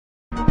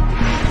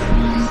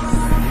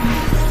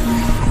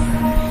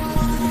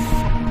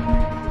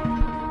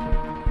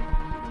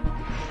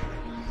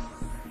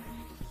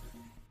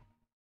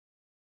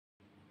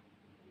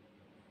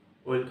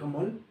Welcome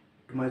all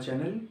to my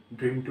channel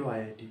Dream to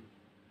IIT.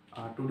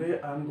 Today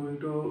I am going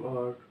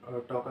to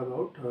talk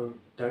about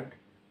that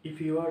if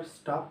you are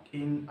stuck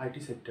in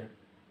IT sector,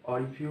 or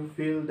if you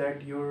feel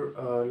that your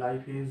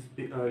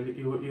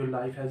your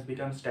life has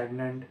become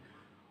stagnant,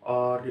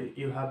 or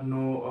you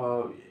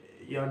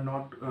are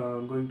not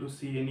going to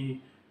see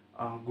any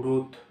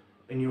growth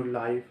in your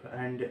life,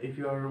 and if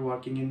you are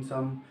working in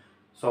some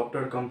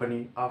software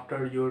company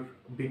after your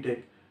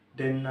BTech,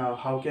 then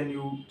how can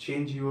you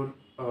change your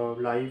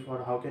life,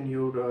 or how can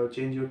you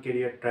change your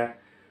career track?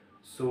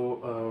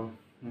 So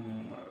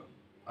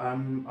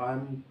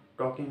I'm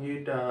talking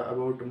it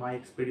about my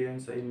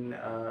experience in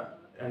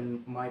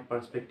and my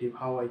perspective,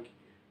 how I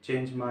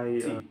change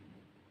my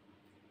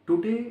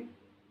today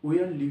we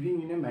are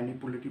living in a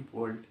manipulative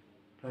world,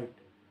 right?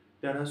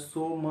 There are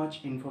so much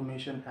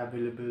information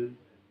available.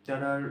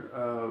 There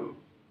are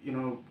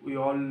we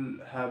all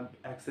have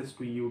access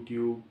to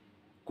YouTube,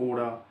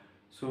 Coda.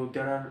 So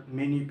there are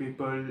many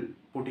people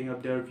putting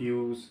up their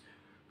views.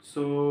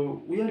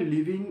 So we are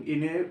living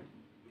in a,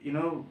 you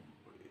know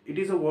it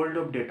is a world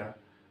of data.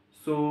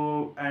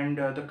 So, and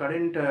the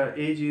current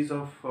age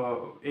of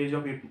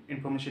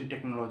information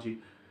technology.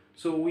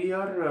 So we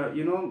are,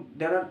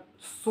 there are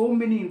so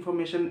many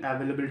information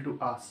available to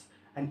us,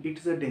 and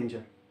it's a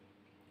danger.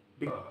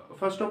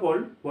 First of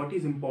all, what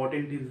is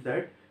important is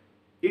that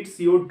it's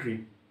your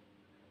dream.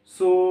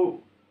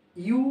 So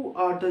you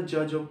are the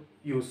judge of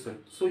yourself.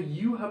 So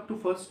you have to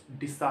first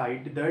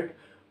decide that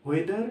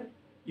whether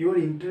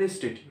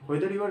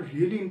whether you are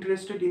really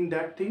interested in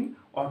that thing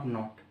or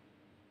not.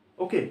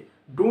 Okay,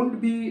 don't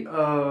be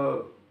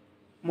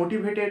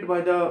motivated by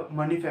the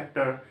money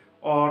factor,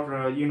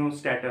 or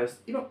status.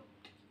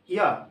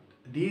 Yeah,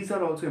 these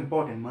are also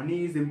important.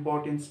 Money is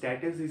important,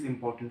 status is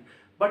important,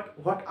 but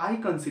what I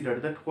consider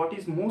that what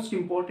is most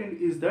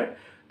important is that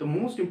the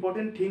most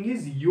important thing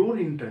is your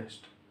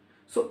interest.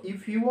 So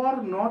if you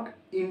are not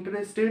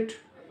interested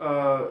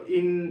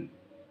in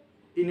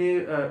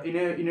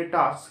a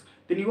task,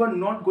 then you are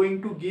not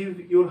going to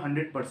give your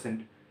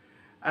 100%.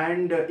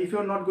 And if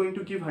you're not going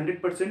to give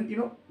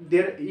 100%,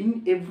 there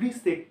in every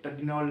sector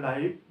in our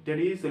life there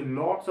is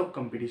lots of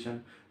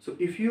competition. So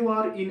if you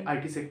are in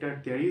IT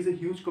sector, there is a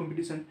huge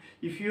competition.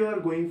 If you are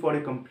going for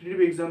a competitive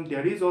exam,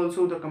 there is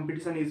also, the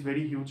competition is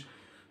very huge.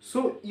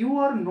 So you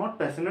are not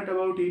passionate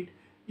about it,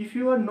 if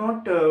you are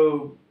not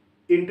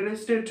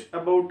interested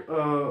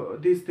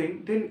about this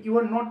thing, then you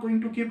are not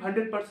going to give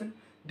 100%.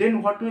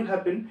 Then what will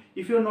happen?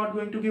 If you are not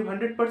going to give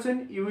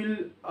 100%, you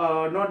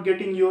will not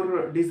getting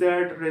your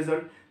desired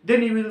result.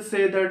 Then you will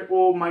say that,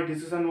 oh, my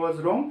decision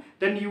was wrong.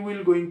 Then you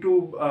will going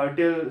to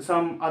tell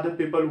some other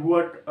people who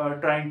are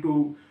trying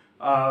to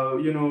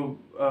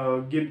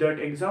give that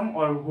exam,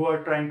 or who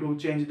are trying to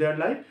change their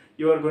life.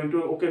 You are going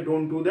to, okay,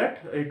 don't do that,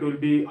 it will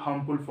be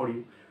harmful for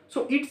you.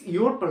 So it's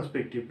your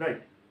perspective,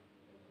 right?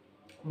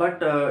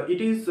 But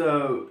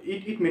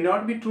it may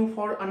not be true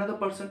for another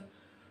person.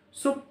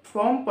 So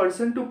from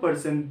person to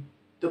person,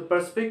 the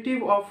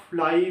perspective of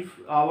life,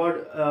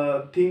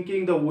 our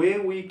thinking, the way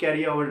we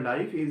carry our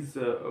life is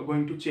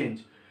going to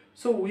change.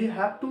 So we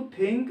have to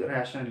think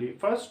rationally.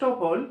 First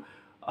of all,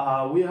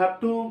 we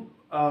have to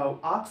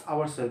ask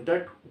ourselves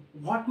that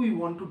what we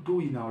want to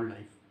do in our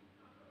life.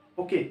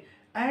 Okay,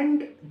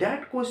 and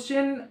that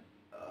question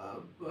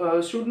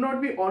should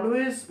not be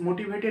always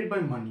motivated by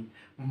money.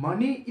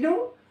 Money,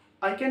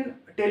 I can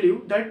tell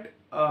you that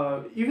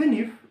even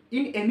if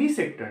in any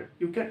sector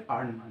you can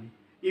earn money,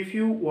 if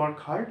you work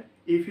hard,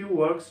 if you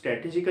work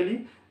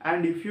strategically,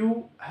 and if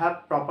you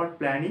have proper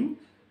planning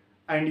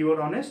and you are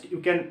honest, you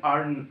can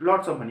earn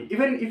lots of money.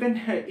 Even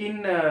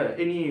in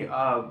any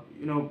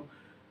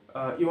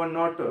you are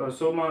not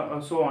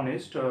so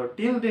honest,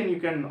 till then you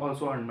can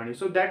also earn money.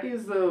 So that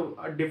is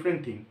a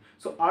different thing.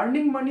 So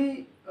earning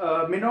money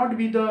may not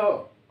be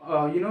the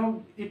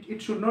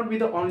it should not be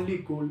the only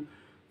goal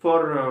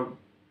for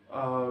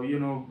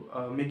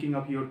making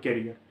up your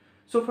career.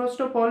 So first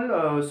of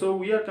all, so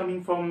we are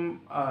coming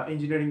from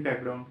engineering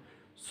background.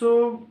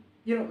 So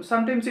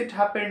sometimes it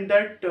happened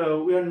that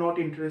we are not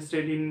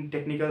interested in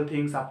technical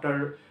things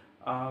after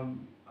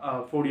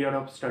 4 year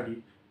of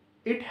study.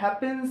 It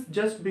happens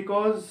just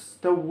because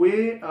the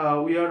way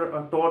we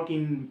are taught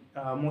in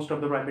most of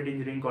the private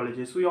engineering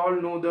colleges. We all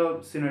know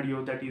the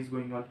scenario that is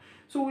going on.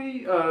 So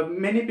we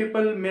many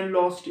people may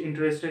lost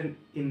interest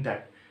in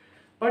that.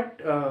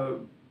 But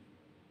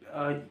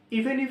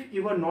even if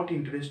you are not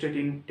interested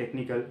in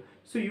technical,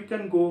 so you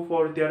can go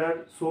for, there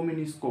are so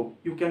many scope.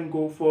 You can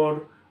go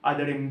for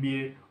either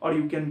MBA, or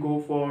you can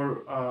go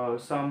for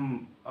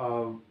some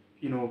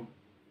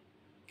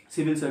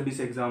civil service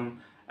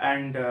exam,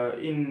 and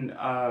in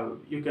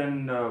you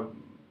can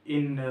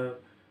in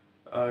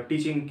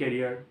teaching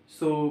career.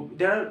 So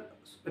there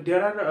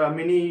are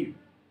many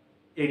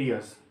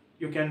areas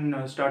you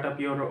can start up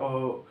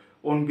your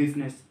own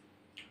business.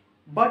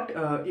 But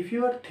if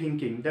you are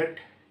thinking that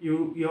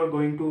you are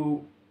going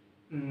to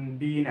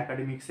be in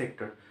academic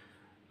sector,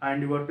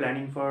 and you are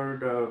planning for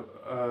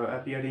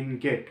appear in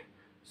GATE,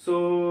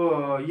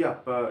 so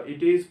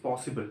it is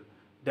possible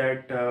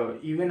that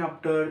even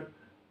after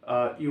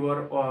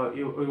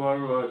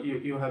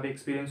you have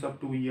experience of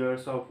 2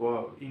 years of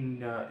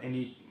in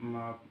any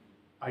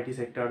IT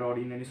sector or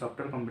in any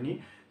software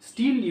company,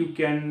 still you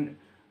can,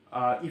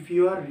 if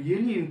you are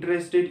really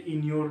interested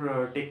in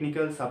your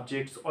technical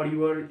subjects, or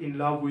you are in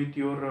love with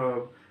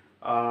your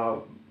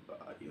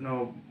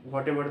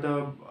whatever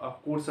the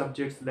core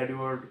subjects that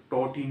you are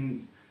taught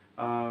in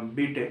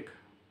BTech,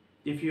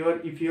 if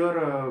you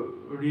are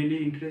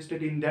really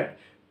interested in that,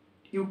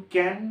 you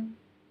can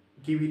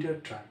give it a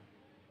try.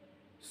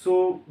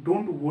 So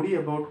don't worry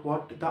about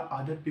what the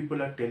other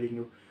people are telling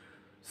you.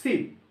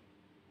 See,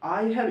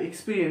 I have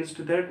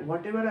experienced that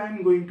whatever I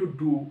am going to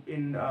do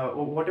in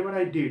or whatever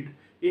I did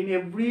in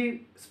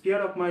every sphere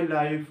of my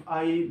life,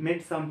 I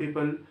met some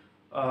people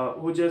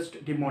who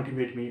just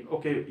demotivate me.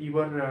 Okay, you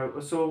are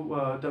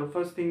the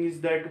first thing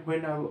is that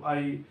when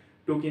I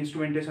took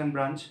instrumentation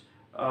branch,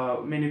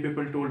 many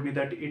people told me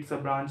that it's a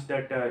branch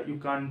that you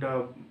can't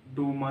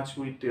do much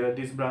with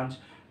this branch.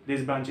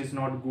 This branch is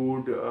not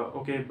good.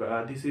 Okay,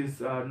 this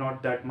is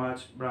not that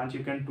much branch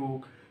you can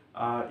do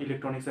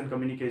electronics and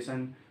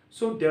communication.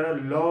 So there are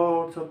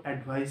lots of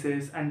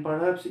advices, and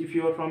perhaps if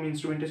you are from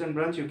instrumentation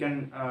branch, you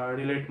can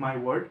relate my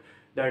word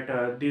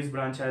that this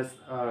branch has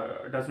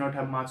does not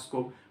have much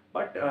scope.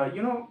 But uh,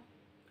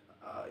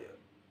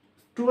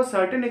 to a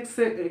certain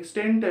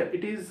extent,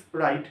 it is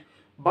right.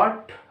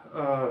 But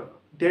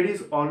there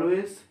is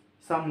always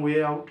some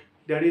way out.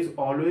 There is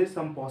always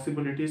some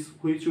possibilities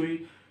which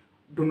we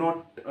do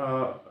not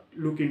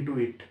look into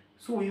it.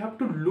 So we have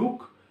to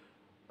look.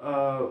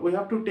 We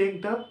have to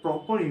take the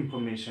proper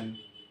information.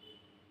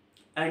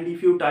 And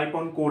if you type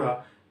on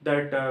Quora,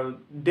 that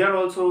there are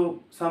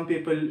also some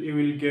people you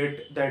will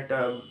get that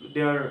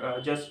they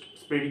are just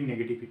spreading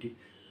negativity.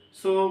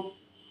 So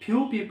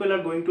few people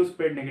are going to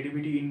spread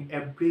negativity in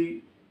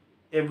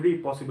every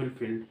possible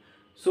field.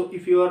 So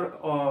if you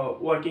are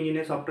working in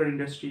a software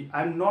industry,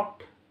 I'm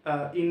not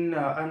going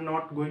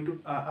to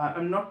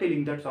I'm not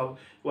telling that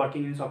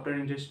working in software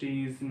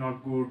industry is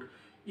not good.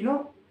 You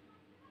know,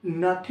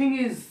 nothing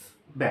is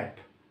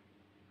bad.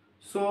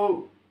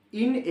 So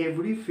in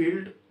every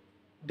field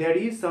there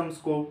is some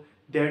scope,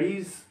 there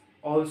is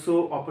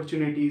also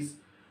opportunities,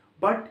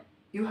 but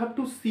you have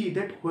to see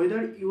that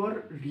whether you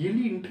are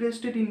really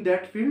interested in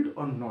that field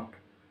or not.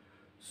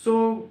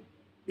 So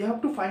you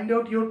have to find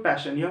out your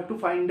passion, you have to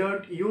find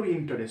out your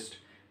interest,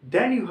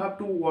 then you have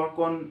to work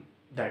on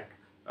that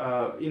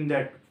in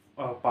that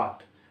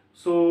path.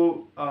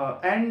 So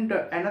and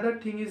another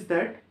thing is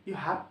that you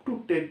have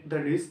to take the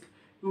risk,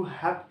 you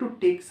have to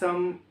take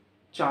some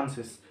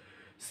chances.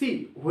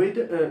 See, with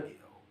the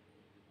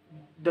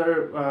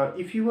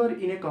if you are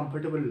in a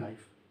comfortable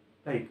life,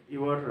 like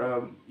you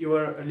are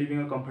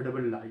living a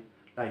comfortable life,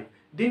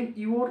 then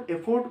your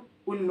effort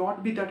will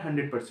not be that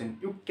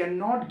 100%. You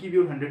cannot give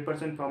your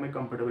 100% from a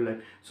comfortable life.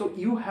 So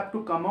you have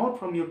to come out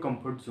from your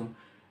comfort zone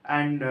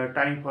and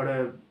trying for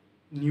a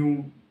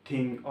new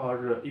thing,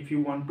 or if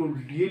you want to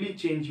really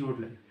change your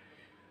life.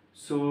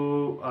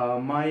 So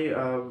my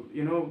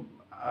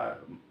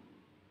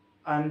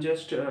I'm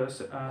just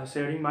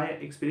sharing my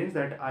experience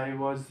that I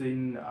was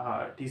in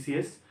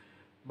TCS,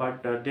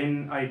 but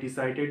then I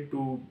decided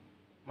to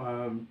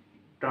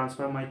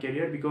transfer my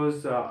career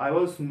because I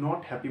was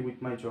not happy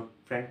with my job.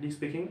 Frankly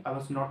speaking, I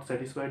was not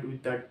satisfied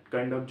with that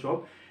kind of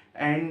job.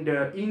 And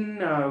in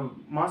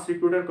mass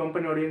recruiter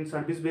company or in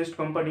service based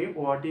company,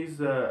 what is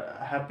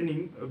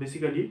happening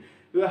basically,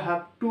 you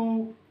have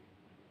to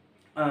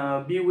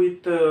be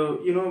with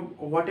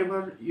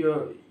whatever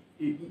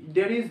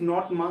there is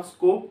not much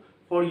scope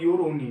for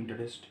your own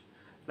interest.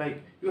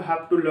 Like you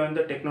have to learn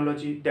the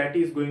technology that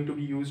is going to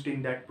be used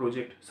in that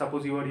project.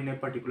 Suppose you are in a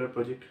particular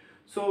project,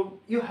 so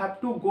you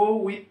have to go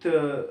with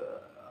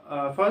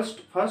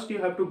first you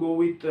have to go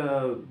with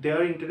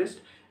their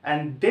interest,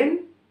 and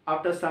then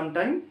after some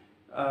time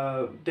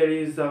there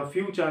is a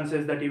few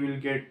chances that you will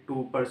get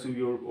to pursue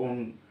your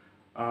own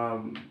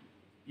um,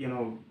 you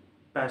know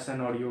passion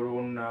or your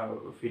own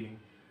feeling.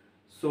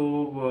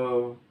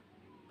 So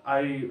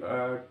I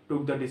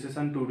took the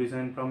decision to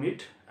resign from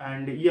it.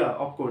 And yeah,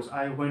 of course,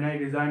 I when I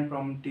resigned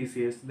from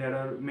TCS, there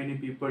are many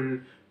people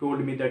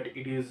told me that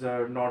it is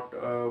not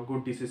a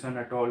good decision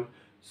at all.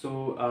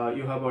 So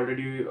you have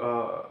already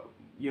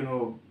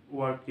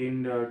worked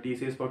in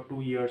TCS for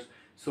 2 years,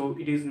 so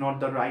it is not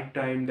the right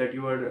time that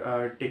you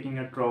are taking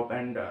a drop,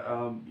 and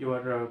you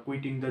are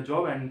quitting the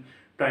job and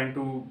trying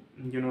to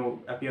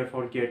appear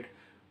for get.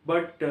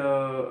 But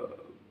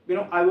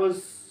I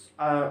was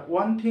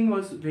one thing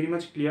was very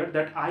much clear,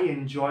 that I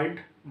enjoyed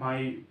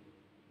my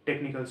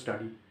technical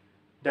study,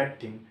 that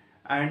thing.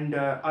 And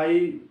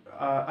I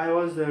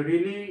was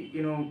really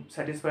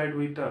satisfied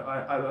with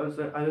I was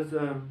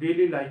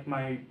really like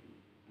my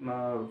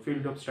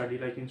field of study,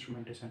 like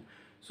instrumentation.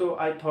 So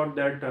I thought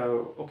that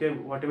okay,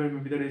 whatever may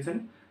be the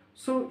reason,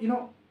 so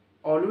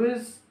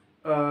always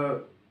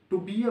to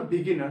be a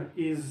beginner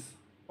is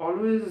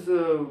always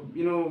a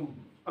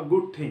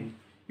good thing.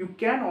 You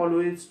can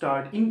always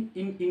start in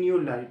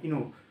your life,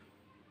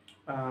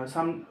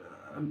 some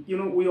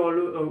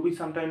we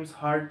sometimes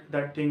heard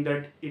that thing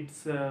that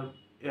it's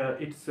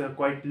it's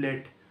quite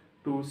late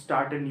to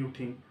start a new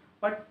thing.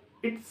 But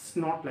it's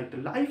not like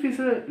that. Life is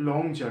a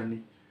long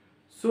journey.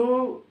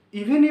 So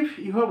even if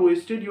you have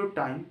wasted your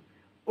time,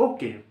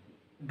 okay,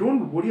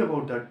 don't worry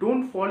about that.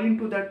 Don't fall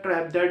into that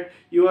trap that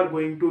you are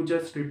going to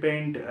just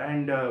repent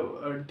and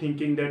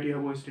thinking that you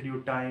have wasted your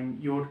time,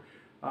 your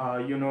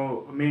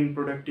main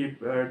productive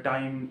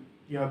time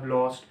you have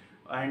lost.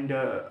 And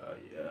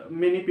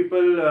many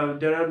people,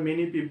 there are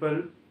many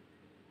people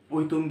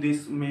with whom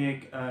this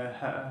may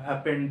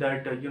happen,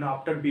 that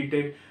after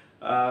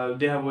BTech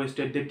they have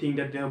wasted, they think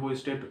that they have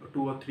wasted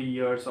 2 or 3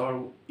 years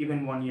or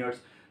even 1 years.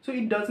 So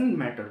it doesn't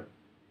matter.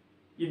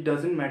 It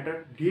doesn't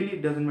matter, really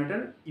it doesn't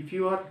matter. If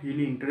you are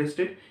really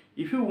interested,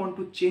 if you want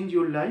to change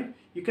your life,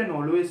 you can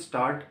always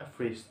start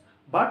afresh.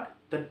 But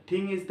the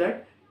thing is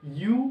that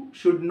you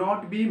should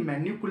not be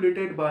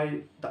manipulated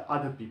by the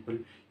other people.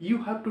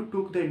 You have to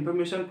take the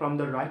information from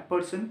the right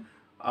person,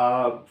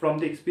 from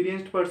the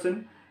experienced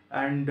person,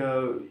 and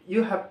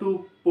you have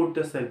to put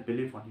the self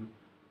belief on you.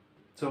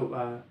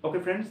 So okay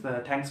friends,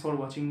 thanks for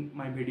watching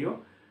my video.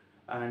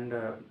 And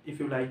if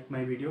you like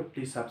my video,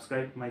 please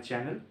subscribe my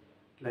channel,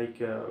 like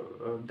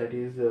that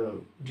is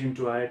Dream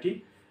to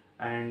IIT.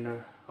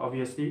 And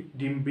obviously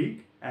dream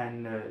big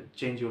and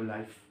change your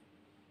life.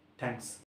 Thanks.